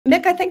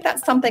think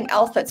that's something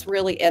else that's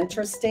really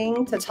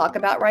interesting to talk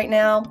about right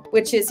now,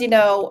 which is,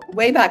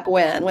 way back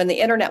when the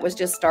internet was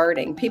just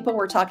starting, people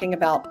were talking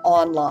about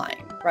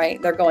online,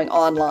 right? They're going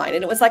online,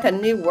 and it was like a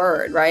new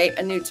word, right?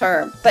 A new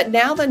term. But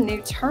now the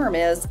new term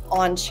is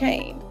on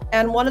chain.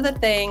 And one of the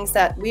things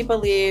that we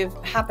believe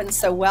happens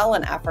so well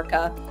in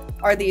Africa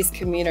are these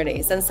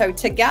communities. And so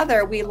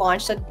together we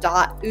launched a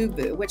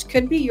 .ubu, which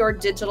could be your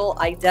digital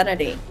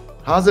identity.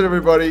 How's it,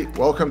 everybody?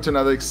 Welcome to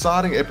another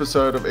exciting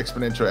episode of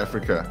Exponential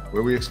Africa,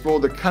 where we explore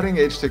the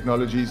cutting-edge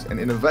technologies and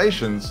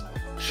innovations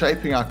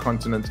shaping our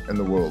continent and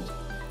the world.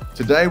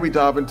 Today, we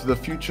dive into the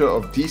future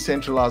of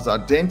decentralized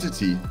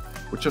identity,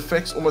 which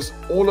affects almost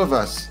all of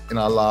us in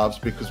our lives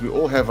because we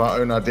all have our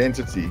own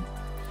identity,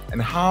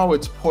 and how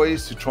it's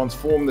poised to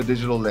transform the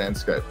digital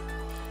landscape.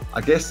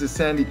 Our guest is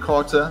Sandy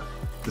Carter,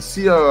 the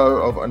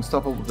COO of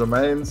Unstoppable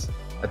Domains,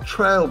 a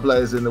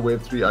trailblazer in the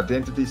Web3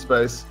 identity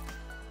space.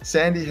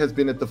 Sandy has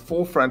been at the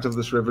forefront of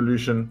this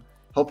revolution,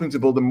 helping to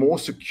build a more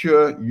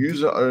secure,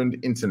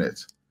 user-owned internet.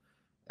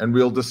 And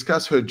we'll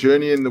discuss her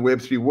journey in the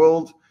Web3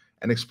 world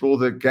and explore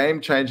the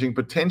game-changing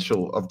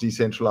potential of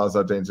decentralized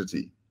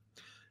identity.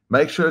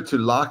 Make sure to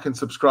like and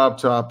subscribe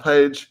to our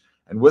page.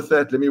 And with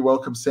that, let me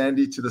welcome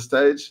Sandy to the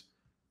stage.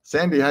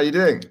 Sandy, how are you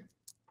doing?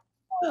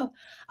 Oh,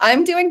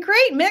 I'm doing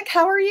great, Mick.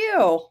 How are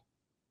you?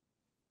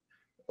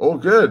 All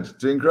good,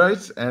 doing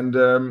great. And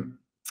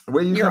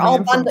where are you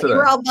coming in from today?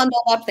 You're all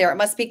bundled up there. It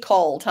must be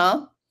cold,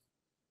 huh?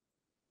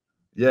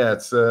 Yeah,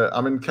 it's.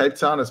 I'm in Cape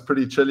Town. It's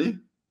pretty chilly,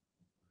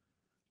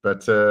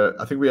 but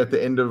I think we're at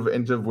the end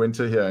of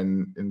winter here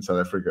in South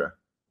Africa.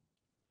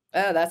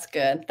 Oh, that's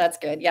good. That's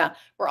good. Yeah,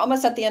 we're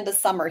almost at the end of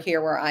summer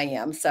here where I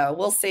am. So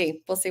we'll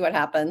see. We'll see what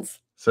happens.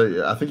 So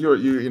yeah, I think your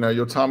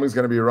timing is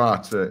going to be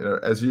right.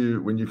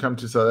 When you come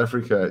to South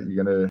Africa,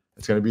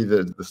 it's going to be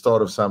the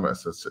start of summer,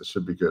 so it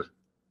should be good.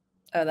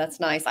 Oh, that's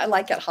nice. I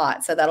like it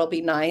hot, so that'll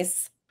be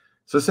nice.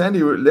 So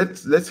Sandy,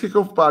 let's kick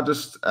off by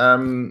just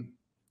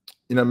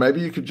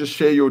maybe you could just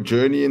share your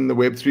journey in the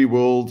Web3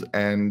 world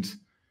and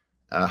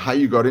how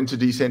you got into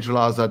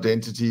decentralized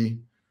identity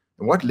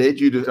and what led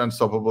you to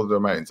Unstoppable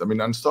Domains. I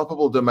mean,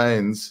 Unstoppable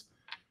Domains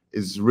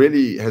has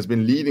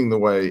been leading the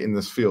way in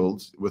this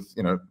field with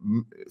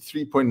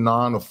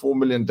 3.9 or 4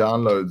 million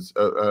downloads,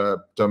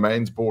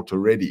 domains bought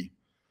already.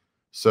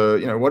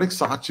 So what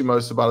excites you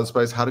most about the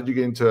space? How did you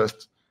get into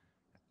it?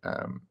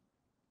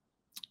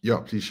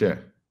 Please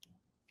share.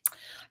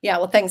 Yeah,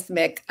 well, thanks,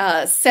 Mick.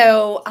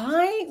 So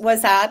I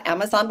was at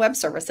Amazon Web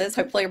Services.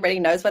 Hopefully everybody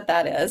knows what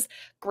that is.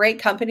 Great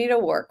company to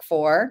work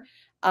for.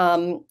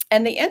 And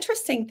the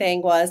interesting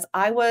thing was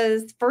I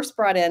was first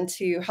brought in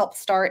to help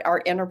start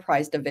our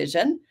enterprise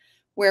division,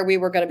 where we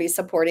were going to be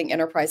supporting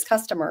enterprise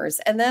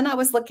customers. And then I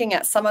was looking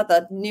at some of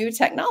the new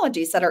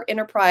technologies that our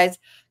enterprise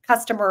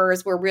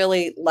customers were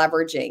really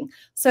leveraging.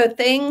 So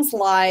things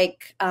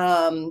like,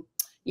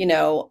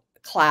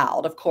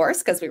 cloud, of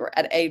course, because we were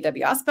at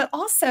AWS, but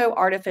also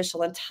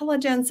artificial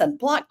intelligence and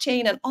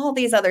blockchain and all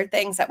these other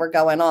things that were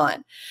going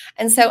on.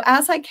 And so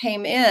as I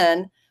came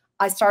in,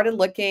 I started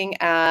looking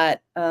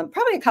at,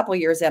 probably a couple of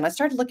years in, I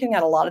started looking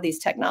at a lot of these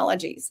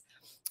technologies.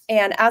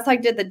 And as I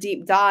did the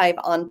deep dive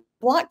on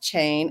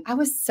blockchain, I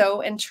was so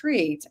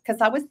intrigued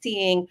because I was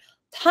seeing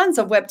tons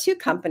of Web2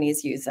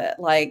 companies use it,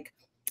 like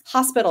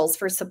hospitals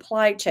for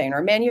supply chain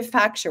or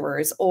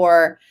manufacturers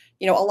or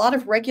a lot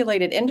of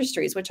regulated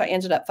industries, which I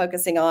ended up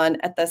focusing on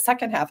at the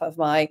second half of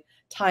my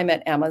time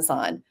at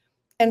Amazon.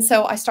 And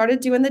so I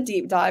started doing the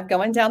deep dive,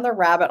 going down the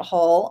rabbit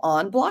hole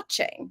on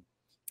blockchain.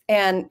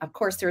 And of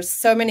course, there's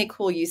so many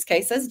cool use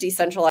cases.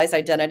 Decentralized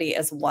identity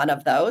is one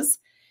of those.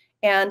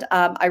 And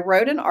I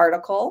wrote an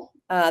article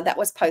that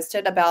was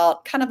posted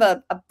about kind of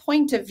a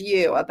point of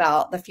view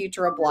about the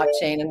future of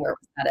blockchain and where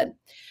it's headed.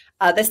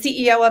 The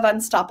CEO of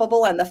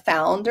Unstoppable and the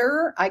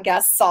founder, I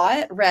guess, saw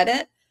it, read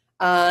it,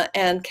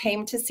 and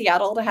came to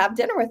Seattle to have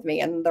dinner with me,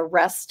 and the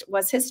rest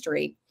was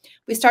history.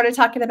 We started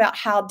talking about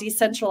how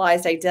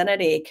decentralized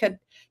identity could,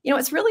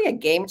 it's really a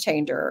game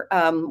changer.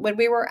 When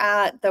we were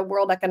at the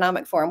World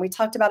Economic Forum, we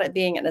talked about it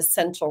being an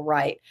essential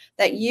right,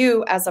 that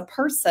you as a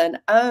person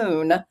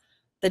own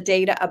the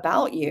data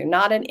about you,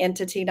 not an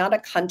entity, not a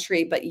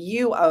country, but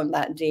you own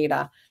that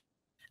data.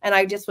 And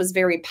I just was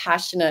very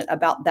passionate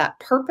about that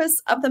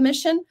purpose of the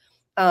mission,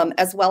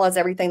 as well as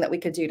everything that we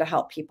could do to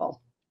help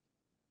people.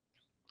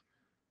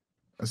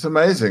 It's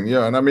amazing.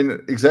 Yeah. And I mean,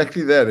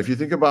 exactly that. If you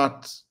think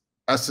about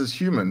us as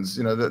humans,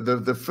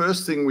 the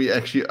first thing we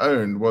actually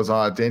owned was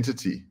our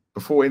identity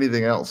before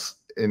anything else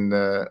on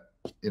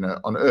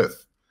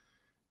Earth.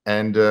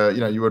 And,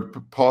 you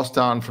would pass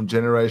down from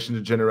generation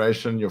to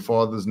generation, your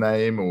father's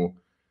name or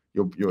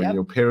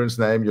your parents'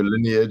 name, your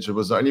lineage. It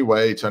was the only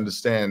way to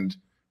understand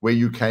where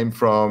you came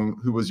from,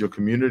 who was your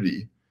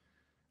community.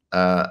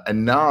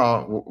 And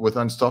now with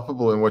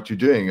Unstoppable and what you're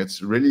doing,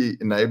 it's really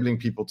enabling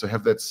people to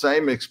have that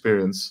same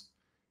experience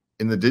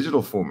in the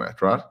digital format,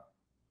 right?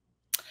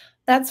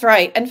 That's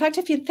right. In fact,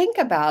 if you think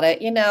about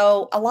it,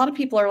 a lot of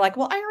people are like,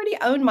 well, I already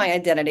own my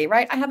identity,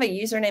 right? I have a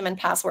username and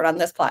password on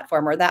this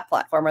platform or that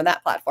platform or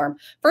that platform.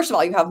 First of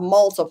all, you have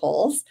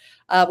multiples,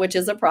 which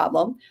is a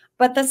problem.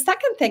 But the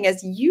second thing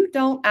is you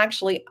don't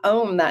actually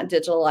own that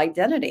digital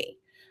identity.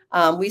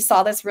 We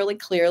saw this really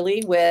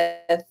clearly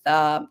with,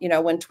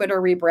 when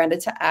Twitter rebranded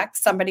to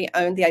X, somebody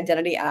owned the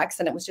identity X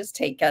and it was just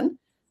taken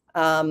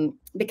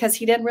because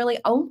he didn't really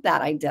own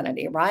that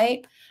identity,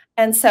 right?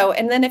 And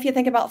then if you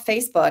think about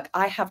Facebook,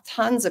 I have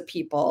tons of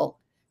people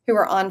who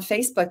are on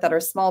Facebook that are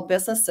small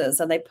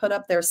businesses and they put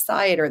up their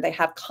site or they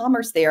have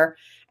commerce there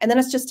and then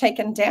it's just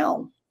taken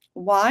down.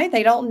 Why?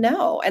 They don't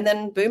know. And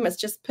then boom, it's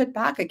just put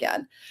back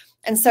again.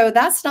 And so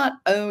that's not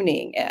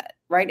owning it,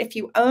 right? If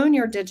you own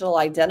your digital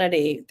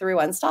identity through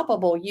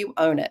Unstoppable, you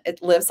own it.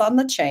 It lives on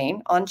the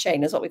chain. On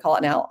chain is what we call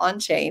it now, on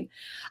chain.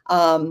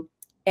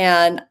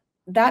 And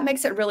that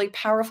makes it really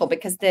powerful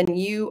because then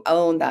you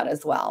own that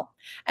as well.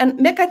 And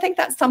Mick, I think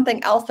that's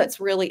something else that's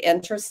really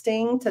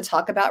interesting to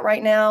talk about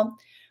right now,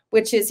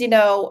 which is,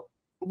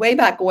 way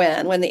back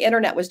when the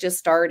internet was just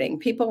starting,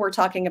 people were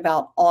talking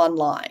about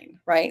online,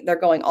 right? They're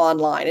going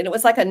online. And it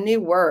was like a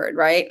new word,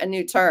 right? A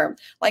new term.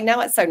 Like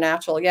now it's so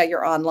natural. Yeah,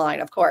 you're online,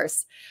 of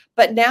course.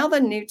 But now the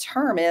new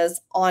term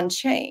is on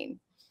chain.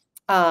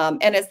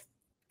 And it's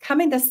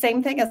coming the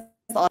same thing as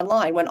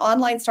online. When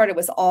online started, it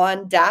was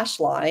on dash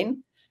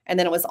line. And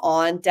then it was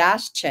on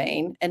dash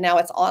chain. And now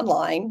it's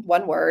online,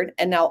 one word.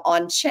 And now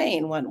on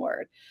chain, one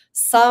word.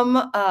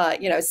 Some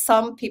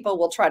people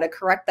will try to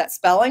correct that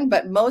spelling,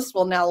 but most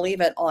will now leave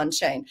it on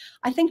chain.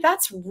 I think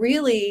that's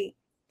really,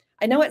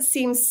 I know it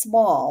seems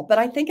small, but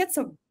I think it's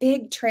a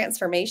big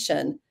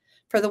transformation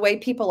for the way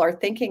people are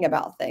thinking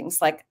about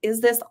things. Like, is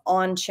this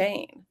on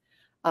chain?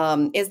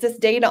 Is this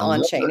data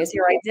on chain? Is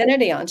your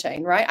identity on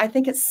chain, right? I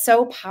think it's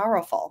so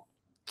powerful.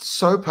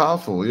 So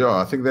powerful. Yeah,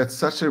 I think that's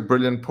such a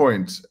brilliant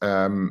point.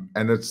 And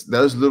it's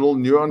those little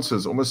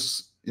nuances,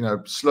 almost,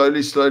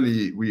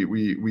 slowly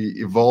we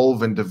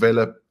evolve and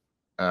develop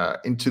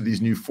into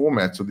these new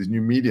formats or these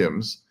new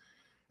mediums.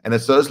 And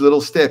it's those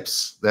little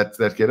steps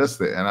that get us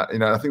there.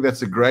 And I think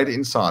that's a great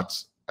insight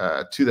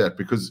to that,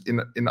 because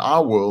in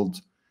our world,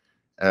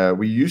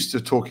 we used to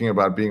talking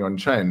about being on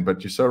chain,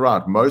 but you're so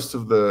right. Most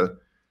of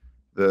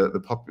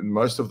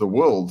most of the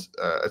world,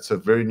 it's a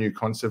very new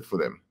concept for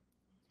them.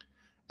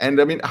 And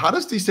I mean, how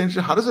does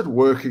it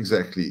work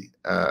exactly,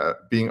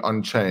 being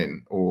on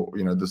chain, or,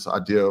 this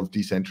idea of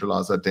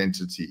decentralized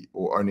identity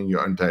or owning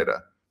your own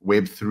data,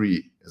 Web3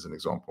 as an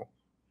example?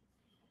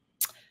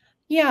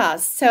 Yeah.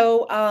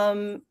 So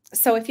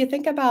if you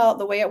think about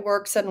the way it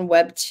works in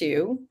Web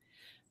 2,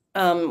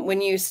 when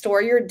you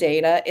store your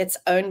data, it's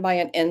owned by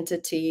an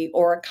entity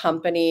or a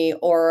company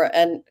or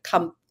a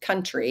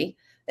country.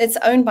 It's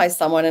owned by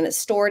someone and it's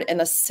stored in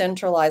a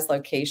centralized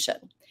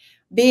location.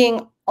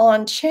 Being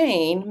on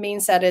chain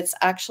means that it's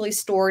actually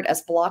stored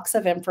as blocks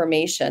of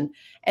information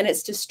and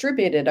it's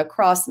distributed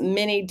across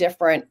many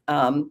different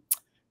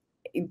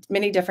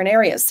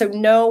areas. So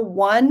no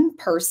one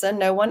person,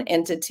 no one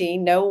entity,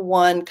 no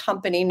one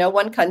company, no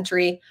one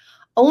country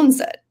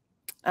owns it.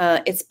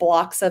 It's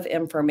blocks of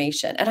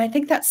information. And I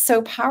think that's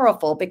so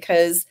powerful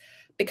because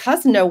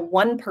no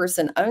one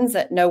person owns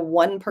it, no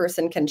one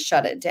person can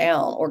shut it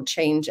down or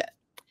change it.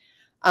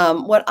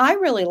 What I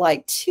really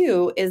like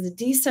too is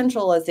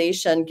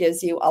decentralization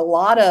gives you a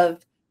lot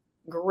of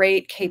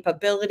great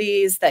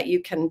capabilities that you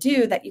can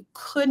do that you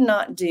could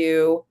not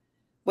do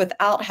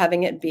without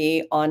having it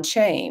be on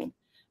chain.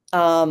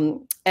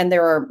 And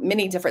there are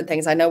many different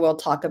things. I know we'll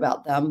talk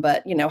about them,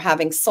 but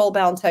having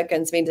soulbound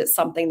tokens means it's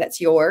something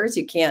that's yours.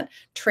 You can't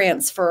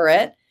transfer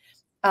it.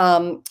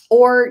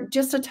 Or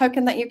just a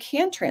token that you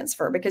can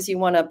transfer because you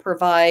want to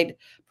provide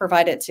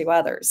it to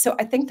others. So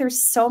I think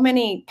there's so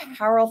many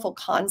powerful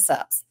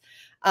concepts.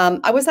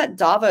 I was at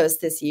Davos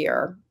this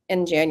year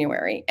in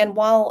January, and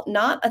while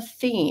not a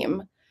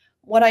theme,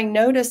 what I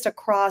noticed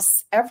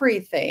across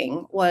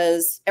everything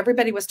was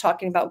everybody was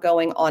talking about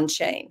going on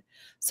chain.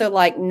 So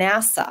like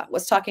NASA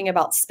was talking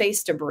about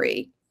space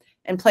debris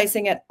and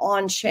placing it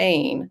on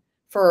chain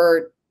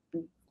for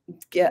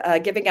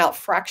giving out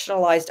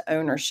fractionalized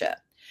ownership.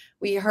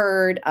 We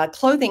heard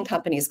clothing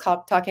companies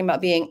talking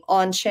about being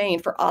on chain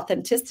for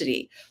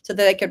authenticity so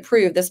that they could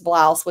prove this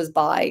blouse was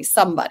by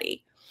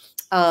somebody.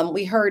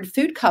 We heard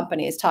food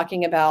companies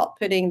talking about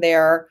putting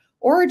their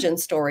origin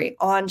story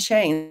on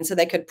chain so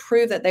they could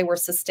prove that they were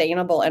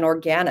sustainable and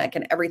organic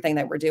in everything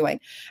they were doing.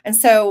 And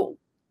so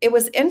it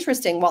was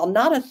interesting. While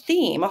not a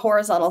theme, a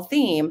horizontal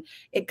theme,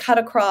 it cut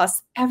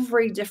across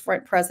every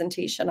different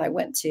presentation I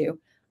went to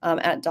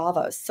at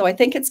Davos. So I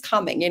think it's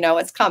coming,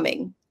 it's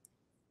coming.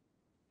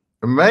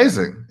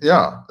 Amazing.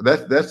 Yeah,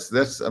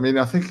 that's I mean,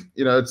 I think,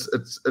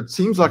 it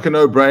seems like a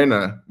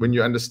no-brainer when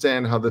you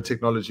understand how the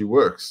technology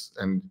works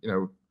and,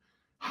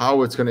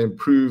 how it's going to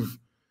improve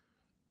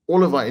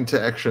all of our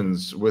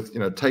interactions with,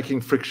 taking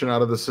friction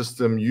out of the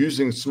system,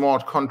 using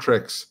smart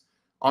contracts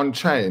on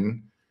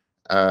chain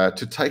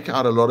to take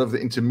out a lot of the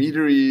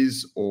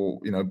intermediaries or,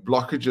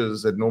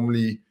 blockages that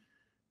normally,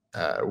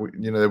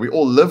 that we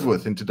all live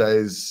with in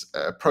today's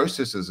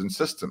processes and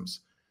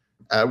systems.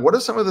 What are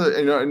some of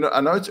the,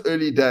 I know it's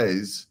early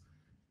days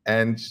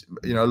and,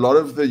 a lot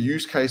of the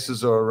use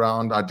cases are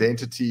around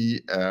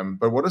identity,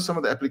 but what are some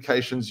of the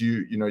applications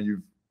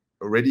you've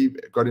already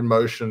got in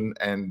motion,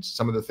 and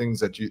some of the things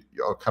that you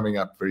are coming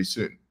up very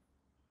soon?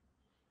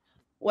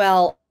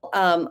 Well,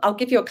 I'll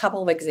give you a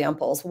couple of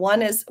examples.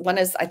 One is,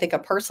 I think, a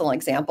personal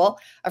example.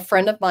 A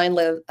friend of mine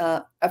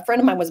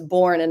was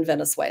born in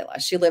Venezuela.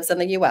 She lives in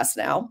the U.S.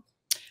 now.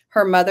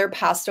 Her mother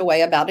passed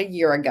away about a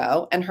year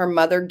ago, and her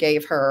mother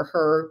gave her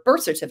her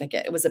birth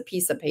certificate. It was a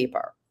piece of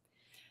paper.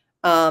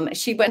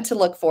 She went to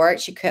look for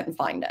it. She couldn't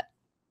find it.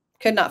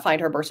 Could not find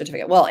her birth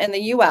certificate. Well, in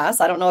the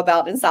US, I don't know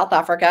about in South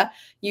Africa,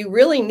 you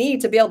really need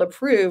to be able to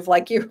prove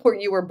like you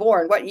were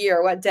born, what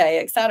year, what day,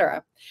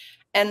 etc.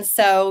 And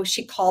so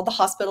she called the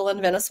hospital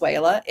in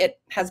Venezuela. It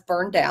has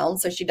burned down,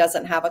 so she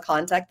doesn't have a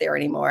contact there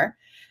anymore.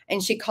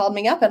 And she called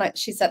me up and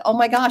she said, oh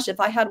my gosh, if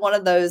I had one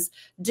of those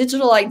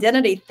digital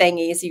identity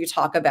thingies you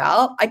talk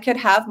about, I could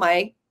have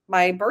my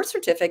birth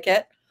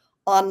certificate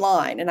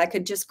online and I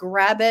could just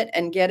grab it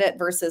and get it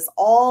versus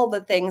all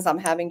the things I'm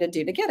having to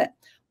do to get it.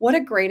 What a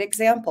great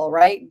example,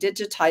 right?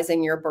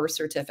 Digitizing your birth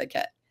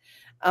certificate.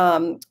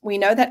 We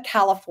know that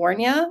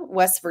California,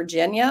 West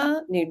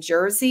Virginia, New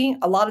Jersey,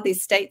 a lot of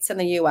these states in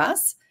the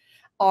US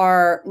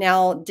are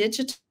now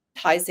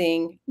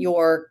digitizing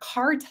your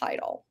car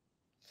title.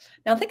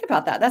 Now think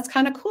about that. That's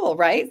kind of cool,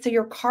 right? So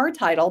your car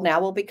title now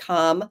will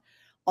become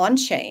on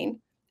chain.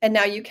 And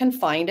now you can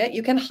find it.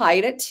 You can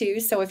hide it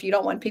too. So if you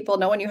don't want people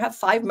knowing you have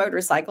 5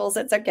 motorcycles,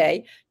 it's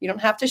okay. You don't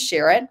have to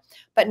share it.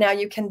 But now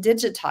you can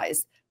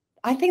digitize.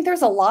 I think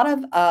there's a lot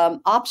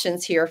of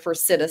options here for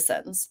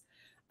citizens.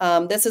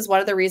 This is one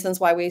of the reasons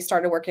why we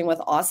started working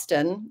with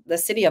Austin, the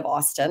city of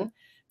Austin,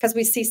 because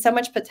we see so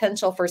much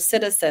potential for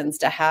citizens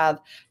to have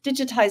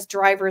digitized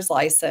driver's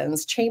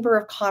license, Chamber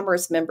of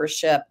Commerce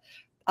membership,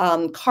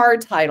 car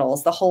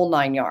titles, the whole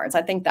 9 yards.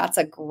 I think that's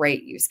a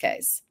great use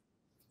case.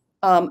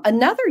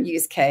 Another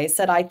use case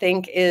that I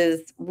think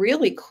is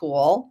really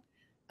cool.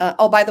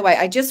 Oh, by the way,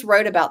 I just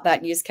wrote about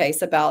that use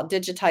case about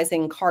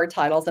digitizing car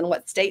titles and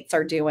what states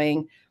are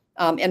doing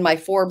in my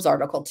Forbes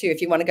article too.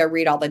 If you want to go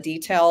read all the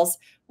details,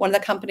 one of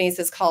the companies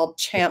is called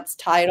Champs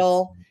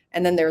Title.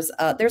 And then there's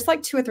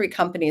like 2 or 3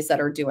 companies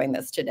that are doing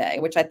this today,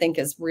 which I think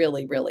is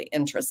really, really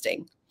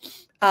interesting.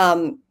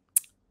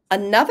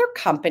 Another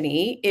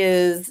company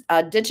is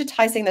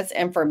digitizing this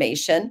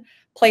information,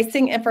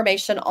 placing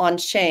information on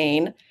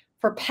chain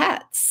for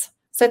pets.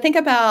 So think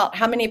about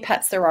how many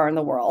pets there are in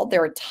the world.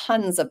 There are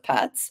tons of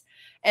pets,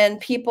 and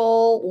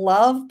people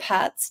love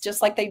pets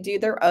just like they do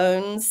their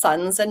own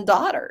sons and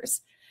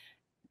daughters.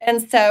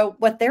 And so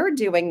what they're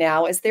doing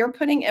now is they're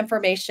putting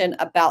information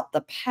about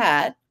the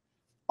pet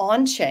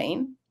on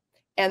chain,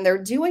 and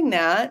they're doing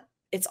that.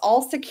 It's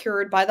all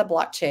secured by the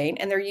blockchain,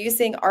 and they're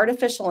using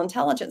artificial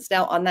intelligence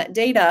now on that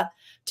data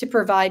to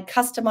provide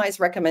customized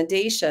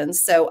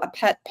recommendations. So a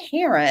pet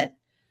parent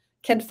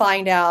can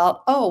find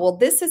out, oh, well,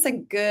 this is a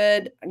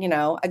good,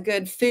 a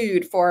good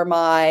food for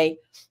my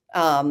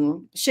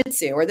Shih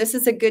Tzu, or this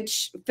is a good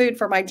food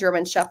for my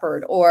German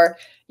Shepherd, or,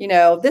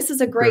 this is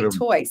a great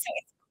toy. So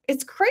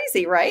it's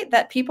crazy, right?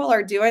 That people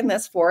are doing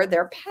this for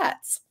their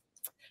pets.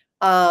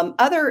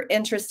 Other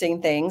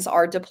interesting things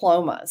are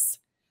diplomas.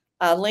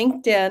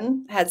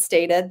 LinkedIn had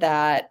stated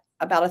that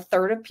about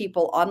 1/3 of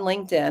people on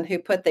LinkedIn who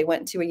put they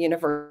went to a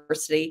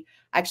university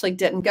actually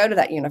didn't go to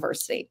that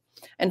university.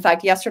 In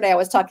fact, Friday, I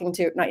was talking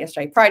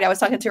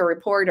to a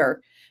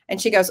reporter,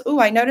 and she goes, "Oh,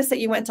 I noticed that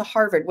you went to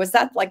Harvard. Was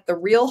that like the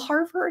real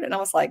Harvard?" And I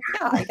was like,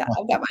 "Yeah, I've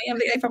got my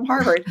MBA from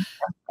Harvard."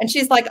 And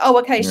she's like, "Oh,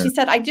 okay." Yeah. She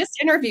said, "I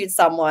just interviewed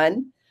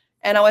someone,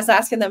 and I was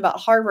asking them about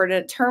Harvard,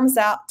 and it turns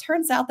out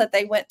that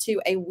they went to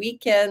a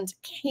weekend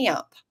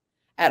camp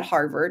at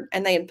Harvard,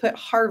 and they had put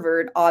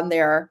Harvard on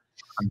their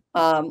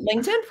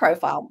LinkedIn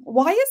profile."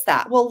 Why is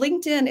that? Well,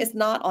 LinkedIn is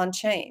not on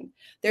chain.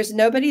 There's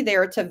nobody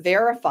there to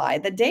verify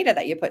the data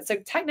that you put. So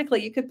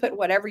technically you could put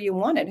whatever you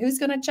wanted. Who's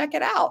going to check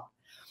it out?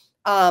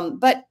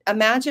 But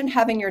imagine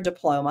having your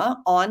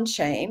diploma on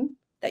chain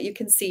that you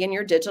can see in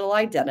your digital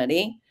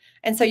identity.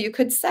 And so you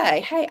could say,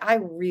 hey, I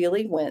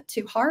really went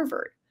to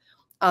Harvard.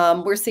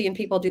 We're seeing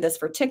people do this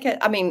for ticket.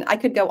 I mean, I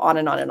could go on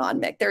and on and on,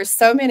 Mick. There's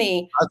so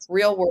many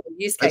real world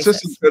use cases.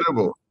 It's just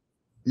incredible.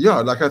 Yeah,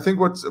 like I think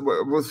what's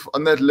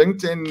on that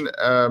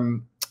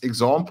LinkedIn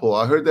example,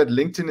 I heard that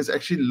LinkedIn is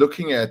actually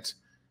looking at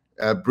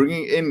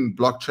bringing in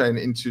blockchain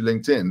into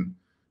LinkedIn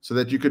so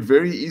that you could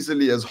very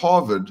easily, as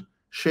Harvard,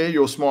 share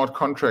your smart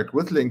contract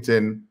with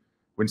LinkedIn.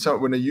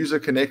 When a user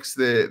connects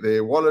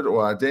their wallet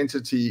or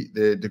identity,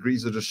 their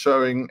degrees are just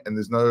showing, and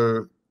there's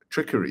no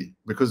trickery.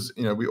 Because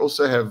we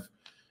also have,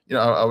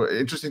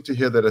 interesting to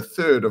hear that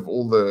 1/3 of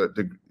all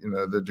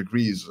the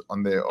degrees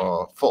on there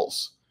are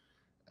false.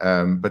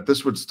 But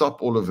this would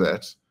stop all of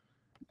that.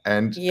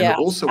 And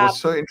also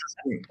what's so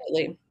interesting.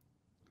 Absolutely.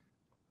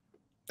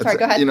 Sorry,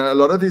 go ahead. A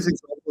lot of these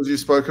examples you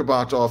spoke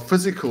about are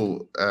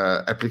physical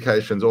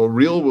applications or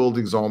real world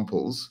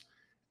examples.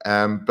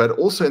 But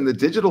also in the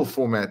digital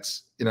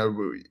formats,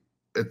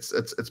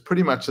 it's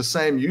pretty much the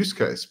same use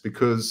case,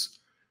 because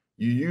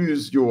you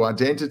use your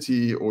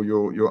identity or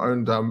your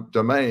own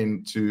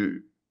domain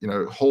to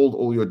hold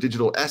all your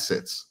digital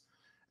assets.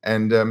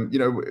 And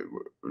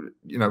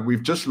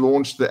we've just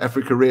launched the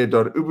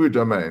africarare.ubu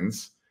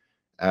domains,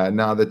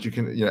 now that you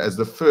can, as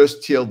the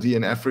first TLD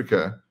in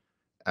Africa,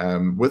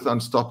 with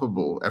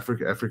Unstoppable,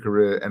 Africa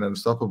Rare and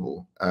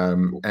Unstoppable.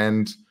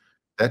 And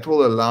that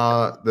will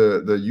allow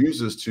the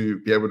users to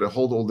be able to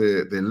hold all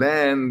their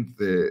land,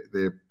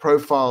 their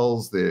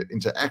profiles, their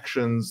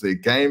interactions, their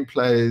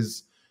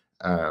gameplays,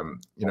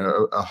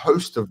 a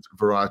host of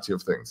variety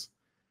of things.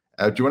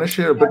 Do you want to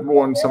share a bit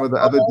more on some of the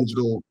other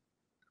digital?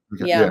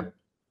 Yeah.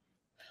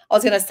 I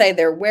was going to say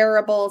they're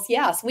wearables.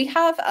 Yes, we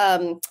have.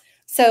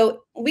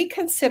 So we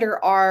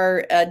consider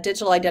our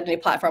digital identity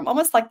platform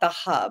almost like the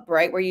hub,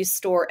 right? Where you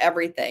store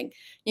everything.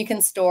 You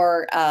can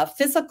store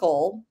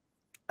physical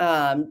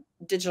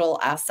digital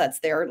assets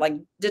there, like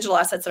digital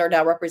assets that are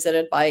now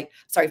represented by,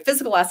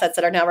 physical assets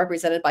that are now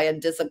represented by a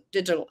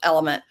digital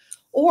element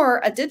or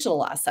a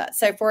digital asset.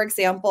 So for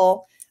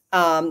example,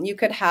 you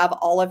could have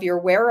all of your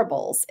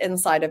wearables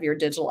inside of your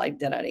digital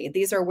identity.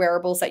 These are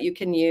wearables that you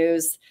can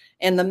use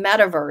in the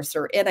metaverse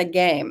or in a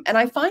game. And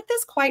I find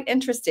this quite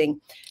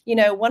interesting.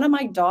 One of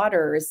my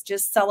daughters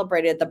just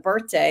celebrated the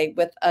birthday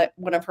with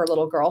one of her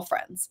little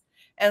girlfriends.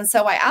 And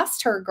so I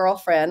asked her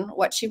girlfriend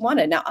what she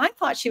wanted. Now, I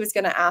thought she was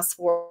going to ask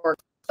for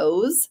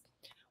clothes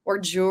or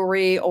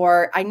jewelry,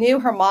 or I knew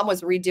her mom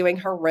was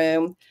redoing her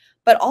room,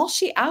 but all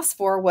she asked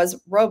for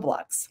was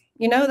Roblox.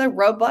 The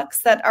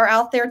Robux that are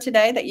out there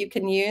today that you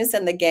can use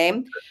in the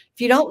game.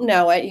 If you don't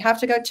know it, you have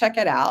to go check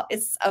it out.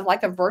 It's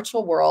like a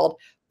virtual world,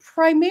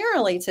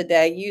 primarily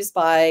today used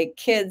by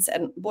kids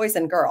and boys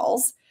and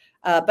girls,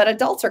 but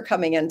adults are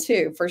coming in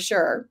too, for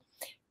sure.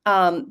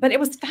 But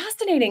it was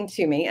fascinating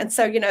to me. And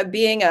so,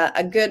 being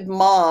a good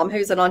mom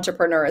who's an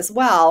entrepreneur as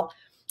well,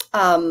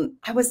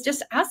 I was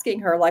just asking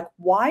her, like,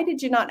 why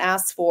did you not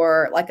ask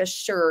for like a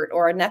shirt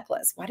or a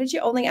necklace? Why did you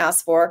only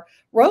ask for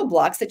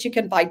Roblox that you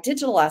can buy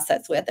digital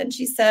assets with? And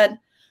she said,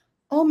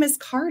 oh, Miss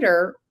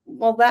Carter,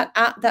 well,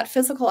 that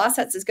physical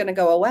assets is going to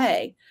go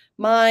away.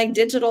 My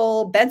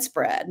digital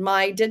bedspread,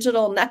 my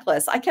digital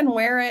necklace, I can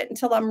wear it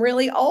until I'm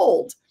really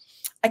old.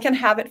 I can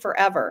have it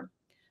forever.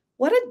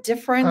 What a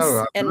difference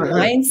in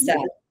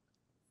mindset.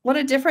 What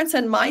a difference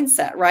in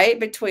mindset, right?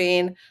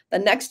 Between the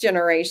next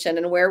generation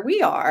and where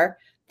we are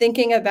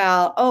thinking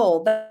about,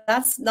 oh,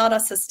 that's not a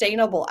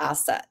sustainable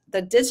asset.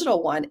 The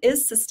digital one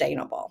is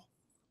sustainable.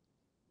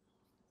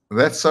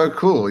 That's so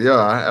cool. Yeah,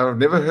 I've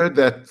never heard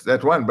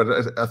that one,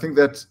 but I think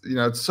that,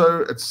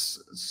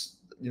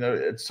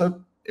 it's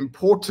so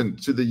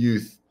important to the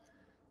youth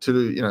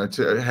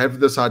to have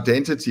this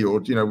identity, or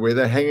where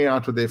they're hanging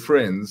out with their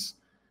friends,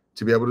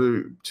 to be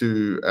able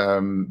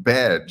to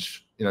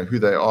badge who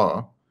they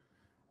are.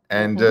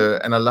 And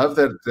and I love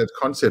that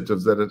concept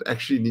of that it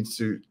actually needs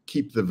to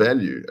keep the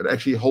value. It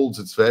actually holds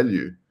its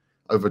value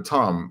over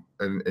time,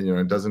 and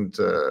it doesn't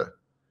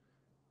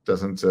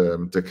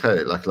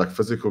decay like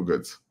physical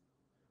goods.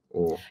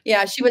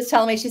 Yeah, she was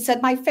telling me, she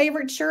said, my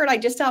favorite shirt, I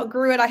just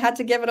outgrew it. I had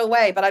to give it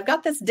away, but I've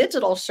got this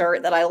digital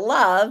shirt that I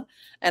love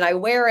and I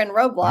wear in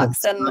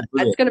Roblox, and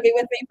it's going to be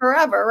with me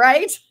forever,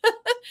 right?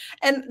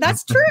 And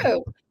that's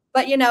true.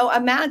 But,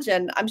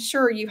 imagine, I'm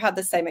sure you have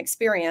the same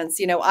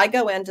experience. I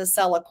go in to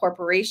sell a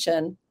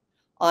corporation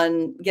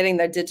on getting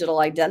their digital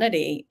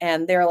identity,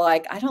 and they're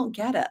like, I don't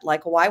get it.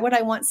 Like, why would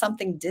I want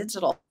something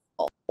digital?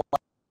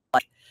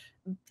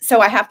 So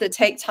I have to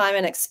take time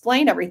and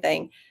explain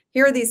everything.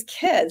 Here are these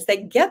kids, they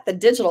get the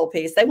digital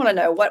piece. They want to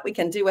know what we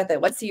can do with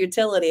it. What's the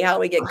utility? How do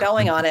we get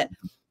going on it?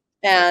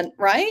 And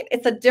right,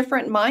 it's a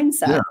different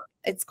mindset. Yeah.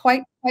 It's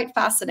quite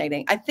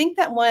fascinating. I think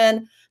that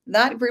when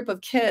that group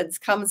of kids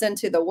comes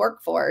into the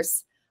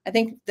workforce, I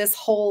think this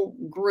whole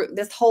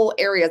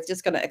area is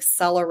just going to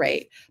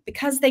accelerate,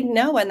 because they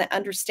know and they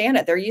understand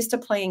it. They're used to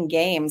playing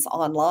games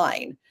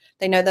online.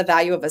 They know the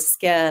value of a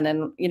skin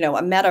and,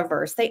 a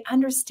metaverse. They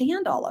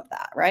understand all of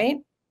that, right?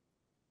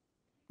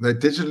 They're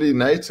digitally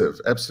native.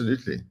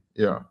 Absolutely.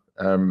 Yeah.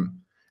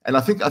 And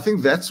I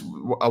think that's,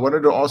 I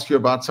wanted to ask you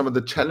about some of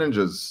the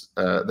challenges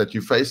that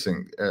you're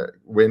facing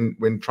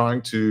when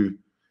trying to,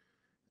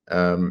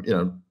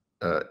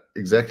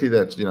 exactly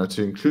that,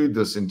 to include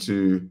this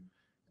into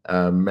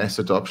mass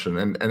adoption.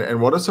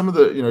 And what are some of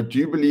the, do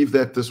you believe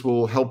that this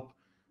will help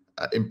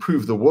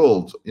improve the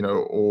world,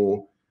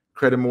 or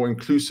create a more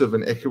inclusive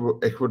and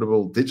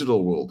equitable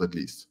digital world, at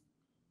least?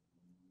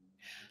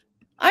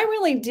 I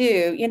really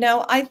do.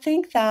 I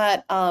think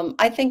that,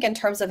 I think in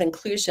terms of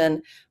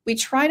inclusion, we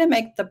try to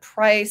make the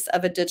price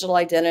of a digital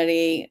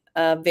identity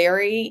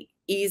very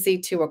easy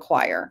to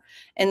acquire.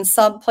 In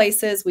some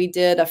places, we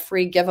did a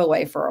free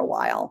giveaway for a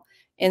while.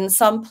 In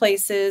some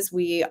places,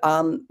 we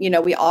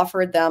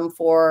offered them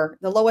for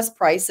the lowest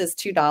price is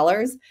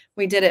 $2.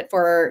 We did it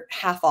for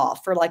half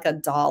off, for like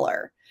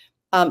 $1.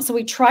 So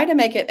we try to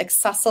make it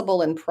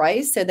accessible in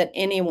price so that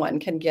anyone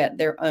can get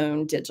their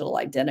own digital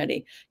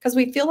identity, because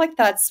we feel like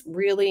that's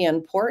really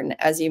important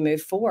as you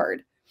move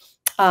forward.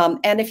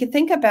 And if you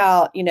think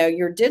about,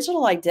 your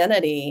digital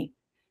identity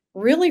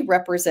really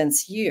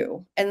represents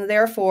you, and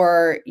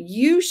therefore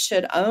you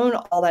should own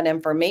all that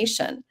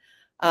information.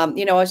 I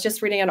was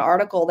just reading an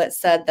article that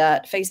said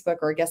that Facebook,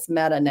 or I guess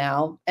Meta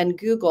now, and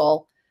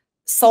Google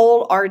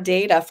sold our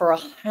data for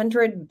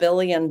 $100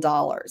 billion.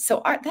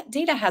 So that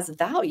data has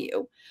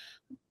value,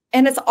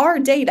 and it's our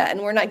data,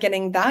 and we're not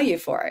getting value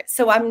for it.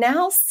 So I'm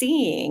now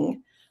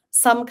seeing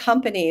some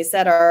companies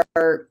that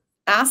are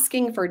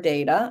asking for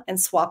data and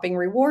swapping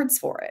rewards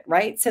for it,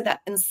 right? So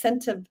that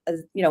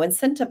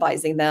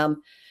incentivizing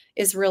them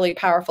is really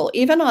powerful.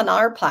 Even on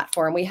our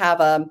platform, we have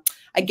a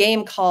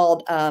game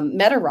called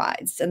Meta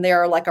Rides, and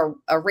they're like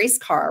a race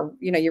car.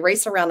 You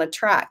race around a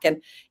track,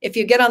 and if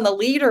you get on the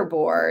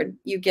leaderboard,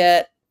 you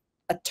get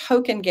a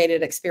token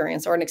gated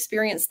experience, or an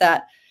experience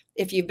that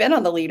if you've been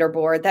on the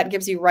leaderboard, that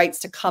gives you rights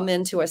to come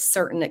into a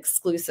certain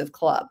exclusive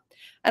club.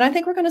 And I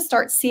think we're going to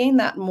start seeing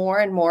that more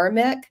and more,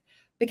 Mick,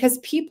 because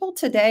people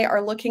today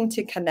are looking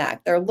to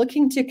connect. They're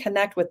looking to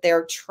connect with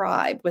their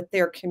tribe, with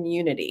their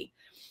community.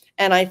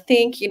 And I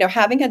think,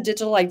 having a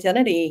digital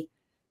identity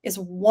is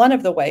one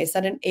of the ways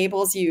that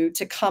enables you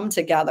to come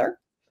together,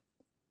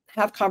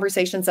 have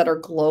conversations that are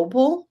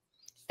global,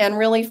 and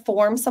really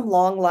form some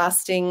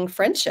long-lasting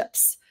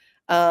friendships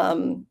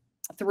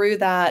through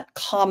that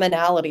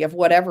commonality of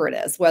whatever it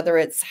is, whether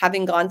it's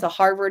having gone to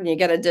Harvard and you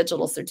get a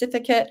digital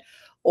certificate,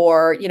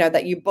 or,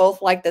 that you both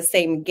like the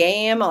same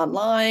game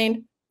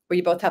online, or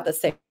you both have the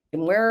same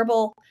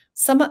wearable.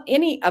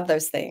 Any of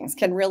those things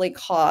can really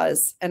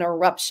cause an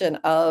eruption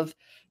of,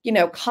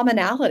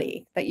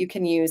 commonality that you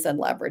can use and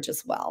leverage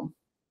as well.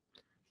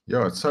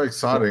 Yeah, it's so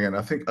exciting. And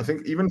I think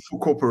even for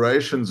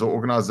corporations or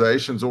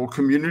organizations or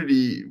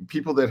community,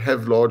 people that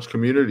have large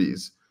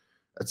communities,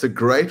 it's a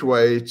great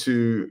way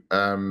to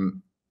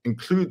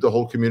include the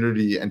whole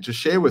community and to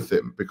share with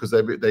them, because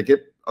they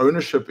get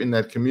ownership in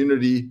that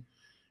community,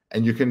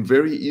 and you can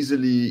very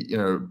easily,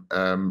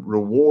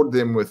 reward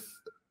them with,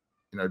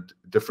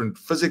 different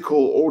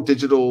physical or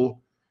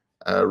digital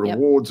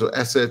rewards or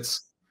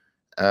assets.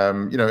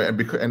 And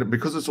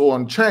because it's all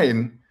on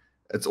chain,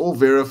 it's all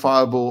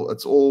verifiable,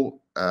 it's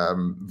all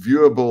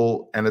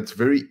viewable, and it's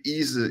very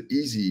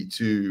easy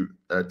to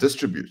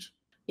distribute.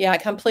 Yeah, I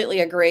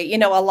completely agree.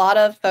 A lot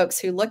of folks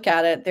who look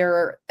at it,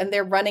 they're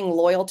running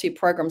loyalty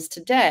programs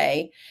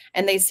today,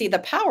 and they see the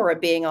power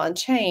of being on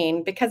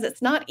chain, because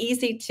it's not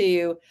easy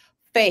to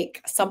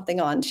fake something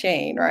on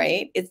chain,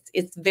 right?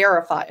 It's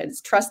verified, it's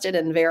trusted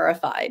and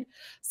verified.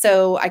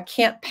 So I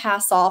can't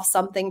pass off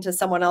something to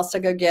someone else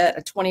to go get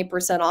a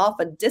 20% off,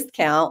 a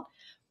discount,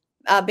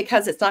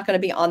 because it's not going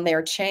to be on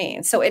their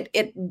chain. So it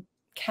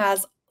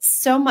has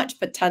so much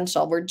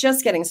potential. We're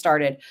just getting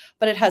started,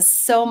 but it has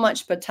so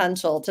much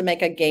potential to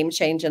make a game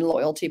change in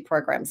loyalty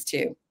programs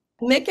too.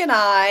 Mick and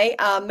I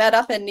met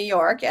up in New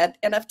York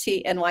at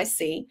NFT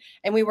NYC,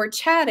 and we were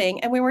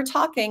chatting, and we were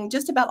talking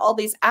just about all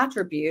these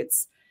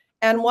attributes.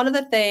 And one of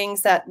the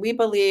things that we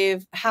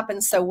believe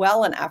happens so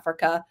well in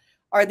Africa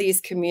are these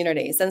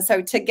communities. And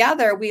so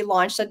together we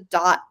launched a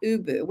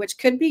 .ubu, which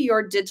could be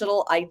your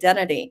digital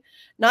identity,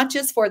 not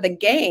just for the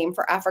game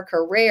for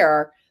Africa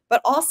Rare,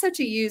 but also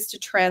to use to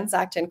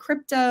transact in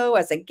crypto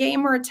as a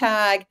gamer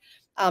tag,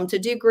 to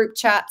do group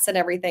chats and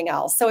everything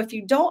else. So if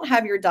you don't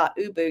have your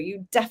 .ubu,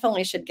 you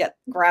definitely should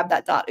grab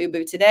that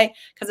 .ubu today,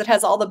 because it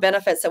has all the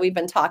benefits that we've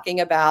been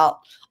talking about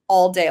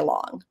all day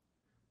long.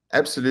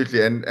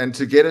 Absolutely. And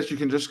to get it, you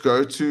can just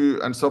go to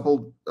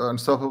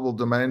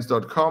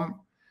unstoppabledomains.com,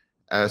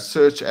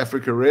 search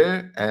Africa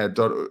Rare and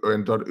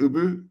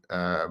 .ubu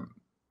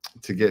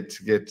to get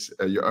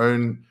your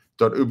own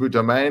 .ubu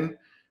domain.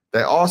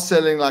 They are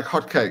selling like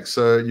hotcakes,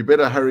 so you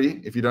better hurry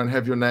if you don't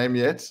have your name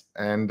yet,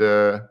 and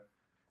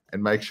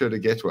make sure to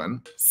get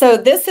one. So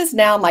this is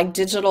now my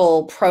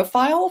digital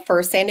profile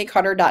for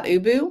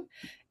sandycarter.ubu.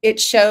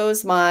 It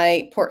shows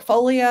my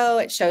portfolio.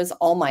 It shows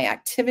all my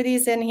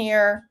activities in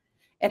here.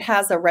 It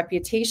has a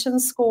reputation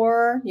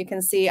score. You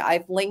can see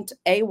I've linked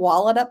a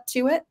wallet up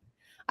to it.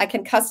 I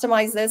can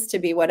customize this to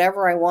be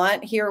whatever I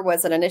want. Here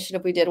was an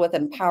initiative we did with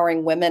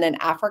empowering women in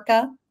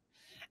Africa.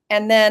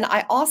 And then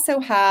I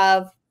also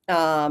have,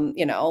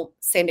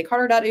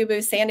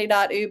 sandycarter.ubu,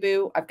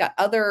 sandy.ubu. I've got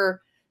other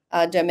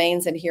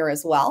domains in here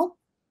as well.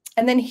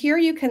 And then here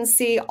you can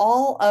see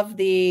all of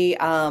the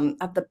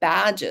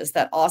badges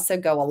that also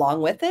go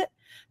along with it,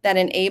 that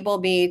enable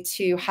me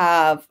to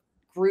have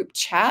group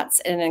chats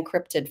in an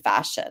encrypted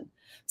fashion.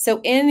 So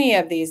any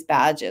of these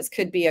badges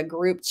could be a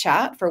group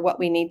chat for what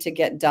we need to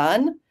get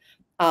done.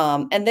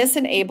 And this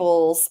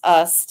enables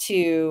us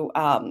to,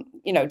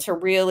 to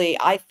really,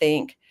 I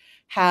think,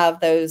 have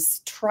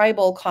those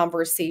tribal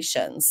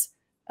conversations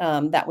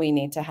that we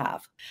need to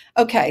have.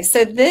 Okay,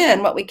 so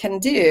then what we can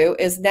do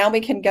is now we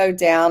can go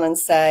down and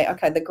say,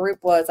 okay, the group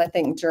was, I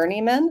think,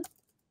 Journeyman,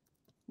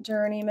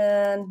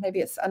 maybe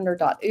it's under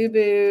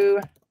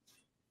 .ubu.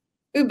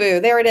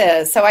 Ubu, there it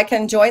is. So I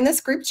can join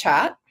this group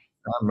chat.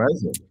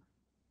 Amazing.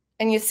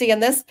 And you see in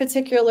this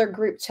particular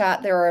group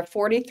chat, there are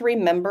 43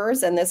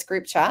 members in this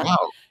group chat.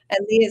 Wow.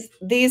 And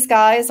these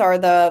guys are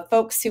the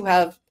folks who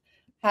have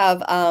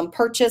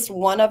purchased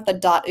one of the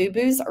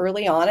 .ubus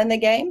early on in the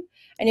game.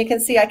 And you can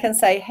see I can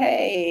say,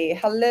 hey,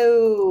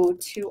 hello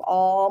to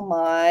all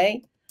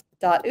my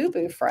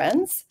 .ubu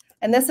friends.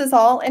 And this is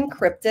all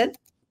encrypted.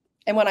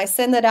 And when I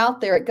send it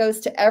out there, it goes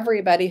to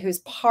everybody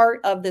who's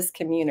part of this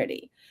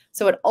community.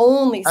 So it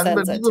only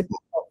sends it to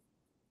people.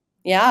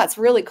 Yeah, it's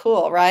really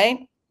cool,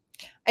 right?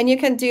 And you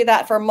can do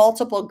that for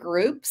multiple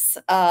groups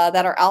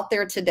that are out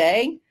there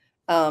today,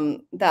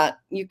 that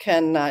you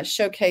can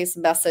showcase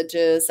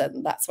messages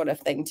and that sort of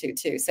thing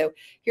too. So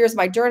here's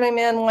my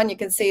journeyman one. You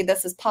can see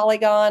this is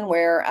Polygon,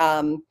 where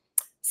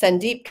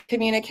Sandeep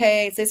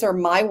communicates. These are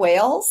my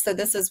whales. So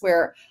this is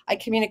where I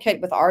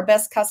communicate with our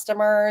best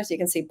customers. You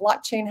can see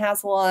Blockchain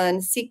has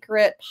one,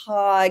 Secret,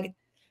 Pog,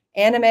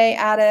 Anime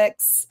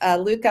Addicts.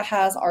 Luca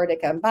has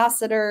Arctic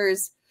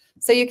Ambassadors.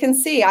 So you can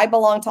see I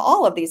belong to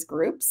all of these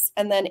groups,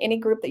 and then any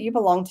group that you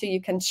belong to,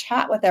 you can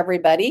chat with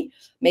everybody,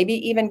 maybe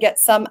even get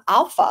some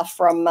alpha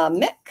from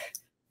Mick,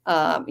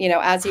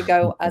 as you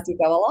go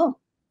along.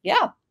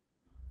 Yeah,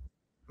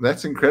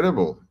 that's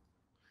incredible.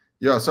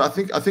 Yeah, so I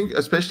think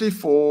especially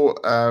for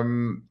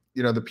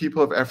the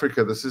people of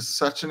Africa, this is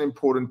such an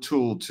important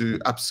tool to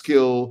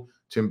upskill,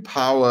 to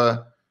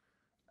empower,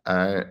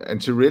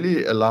 and to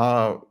really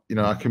allow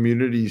our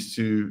communities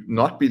to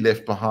not be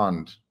left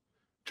behind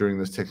during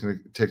this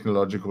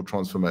technological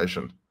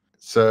transformation.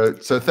 So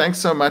thanks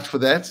so much for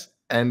that.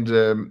 And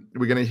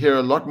we're going to hear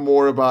a lot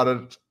more about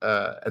it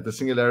at the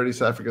Singularity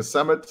South Africa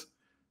Summit,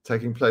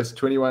 taking place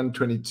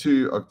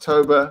 21-22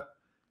 October.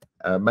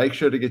 Make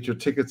sure to get your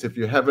tickets if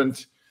you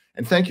haven't.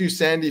 And thank you,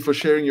 Sandy, for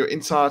sharing your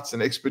insights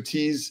and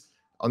expertise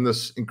on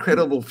this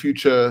incredible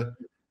future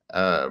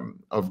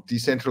of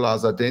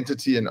decentralized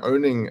identity and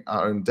owning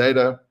our own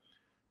data.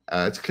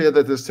 It's clear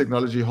that this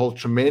technology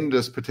holds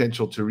tremendous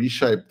potential to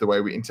reshape the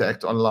way we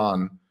interact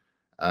online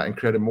and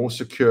create a more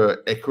secure,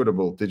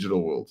 equitable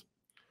digital world.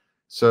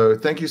 So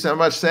thank you so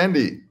much,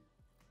 Sandy.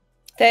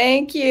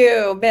 Thank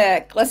you,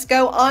 Mick. Let's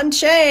go on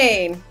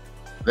chain.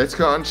 Let's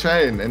go on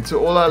chain. And to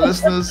all our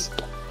listeners,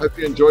 hope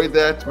you enjoyed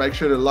that. Make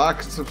sure to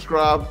like and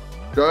subscribe.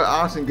 Go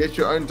out and get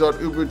your own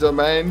 .ubu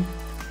domain,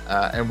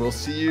 and we'll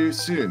see you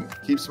soon.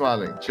 Keep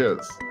smiling.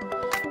 Cheers.